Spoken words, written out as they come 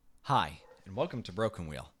Hi, and welcome to Broken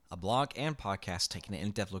Wheel, a blog and podcast taking an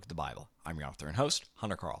in-depth look at the Bible. I'm your author and host,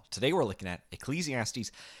 Hunter Carl. Today we're looking at Ecclesiastes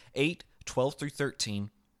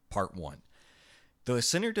 8:12-13, Part 1. Though a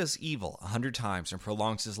sinner does evil 100 times and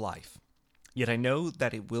prolongs his life, yet I know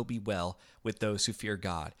that it will be well with those who fear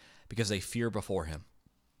God, because they fear before him.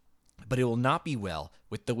 But it will not be well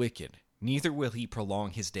with the wicked, neither will he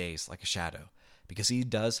prolong his days like a shadow, because he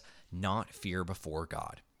does not fear before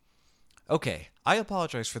God. Okay, I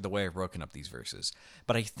apologize for the way I've broken up these verses,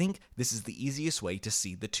 but I think this is the easiest way to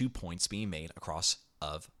see the 2 points being made across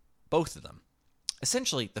of both of them.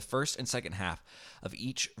 Essentially, the first and second half of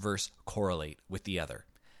each verse correlate with the other.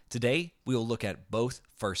 Today, we will look at both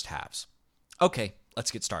first halves. Okay,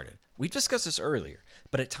 let's get started. We've discussed this earlier,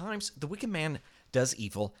 but at times, the wicked man does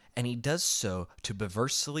evil, and he does so to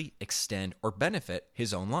perversely extend or benefit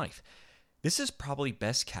his own life. This is probably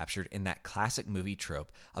best captured in that classic movie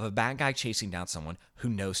trope of a bad guy chasing down someone who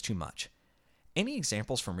knows too much. Any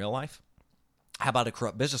examples from real life? How about a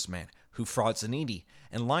corrupt businessman who frauds the needy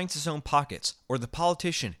and lines his own pockets, or the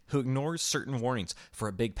politician who ignores certain warnings for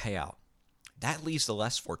a big payout? That leaves the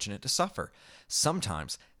less fortunate to suffer.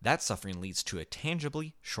 Sometimes that suffering leads to a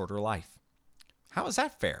tangibly shorter life. How is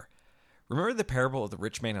that fair? Remember the parable of the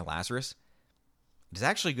rich man and Lazarus? It's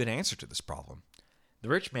actually a good answer to this problem. The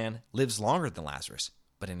rich man lives longer than Lazarus,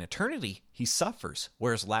 but in eternity he suffers,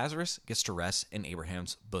 whereas Lazarus gets to rest in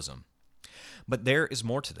Abraham's bosom. But there is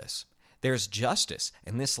more to this. There is justice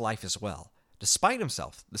in this life as well. Despite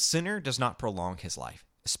himself, the sinner does not prolong his life,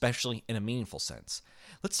 especially in a meaningful sense.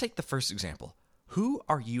 Let's take the first example. Who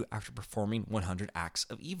are you after performing 100 acts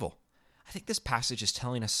of evil? I think this passage is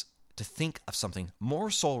telling us to think of something more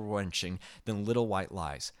soul-wrenching than little white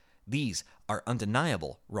lies. These are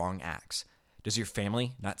undeniable wrong acts. Does your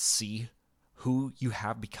family not see who you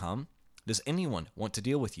have become? Does anyone want to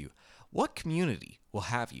deal with you? What community will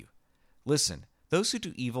have you? Listen, those who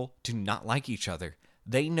do evil do not like each other.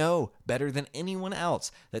 They know better than anyone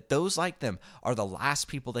else that those like them are the last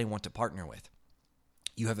people they want to partner with.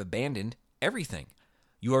 You have abandoned everything.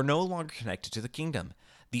 You are no longer connected to the kingdom,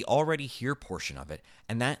 the already here portion of it,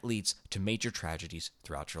 and that leads to major tragedies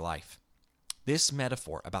throughout your life. This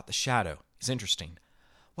metaphor about the shadow is interesting.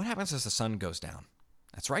 What happens as the sun goes down?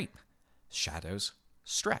 That's right. Shadows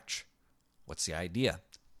stretch. What's the idea?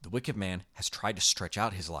 The wicked man has tried to stretch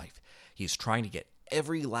out his life. He is trying to get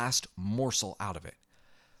every last morsel out of it.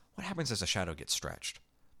 What happens as a shadow gets stretched?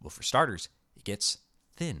 Well, for starters, it gets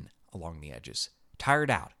thin along the edges, tired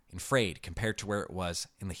out and frayed compared to where it was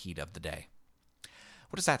in the heat of the day.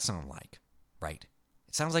 What does that sound like? Right.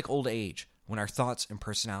 It sounds like old age, when our thoughts and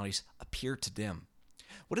personalities appear to dim.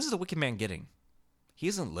 What is the wicked man getting? He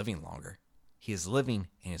isn't living longer. He is living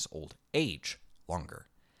in his old age longer.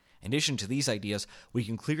 In addition to these ideas, we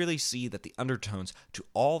can clearly see that the undertones to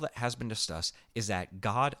all that has been discussed is that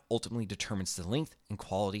God ultimately determines the length and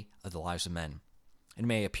quality of the lives of men. It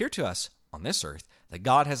may appear to us on this earth that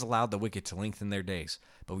God has allowed the wicked to lengthen their days,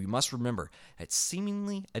 but we must remember that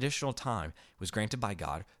seemingly additional time was granted by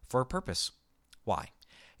God for a purpose. Why?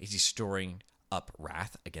 Is he storing up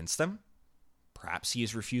wrath against them? Perhaps he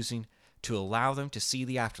is refusing to allow them to see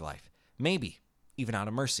the afterlife, maybe even out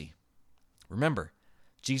of mercy. Remember,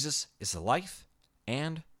 Jesus is the life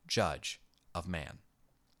and judge of man.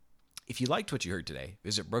 If you liked what you heard today,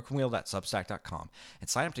 visit brokenwheel.substack.com and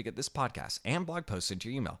sign up to get this podcast and blog posts into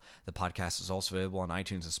your email. The podcast is also available on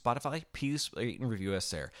iTunes and Spotify. Please rate and review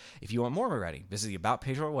us there. If you want more of my writing, visit the About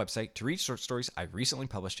page of our website to read short stories I've recently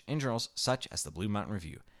published in journals such as the Blue Mountain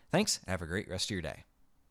Review. Thanks, and have a great rest of your day.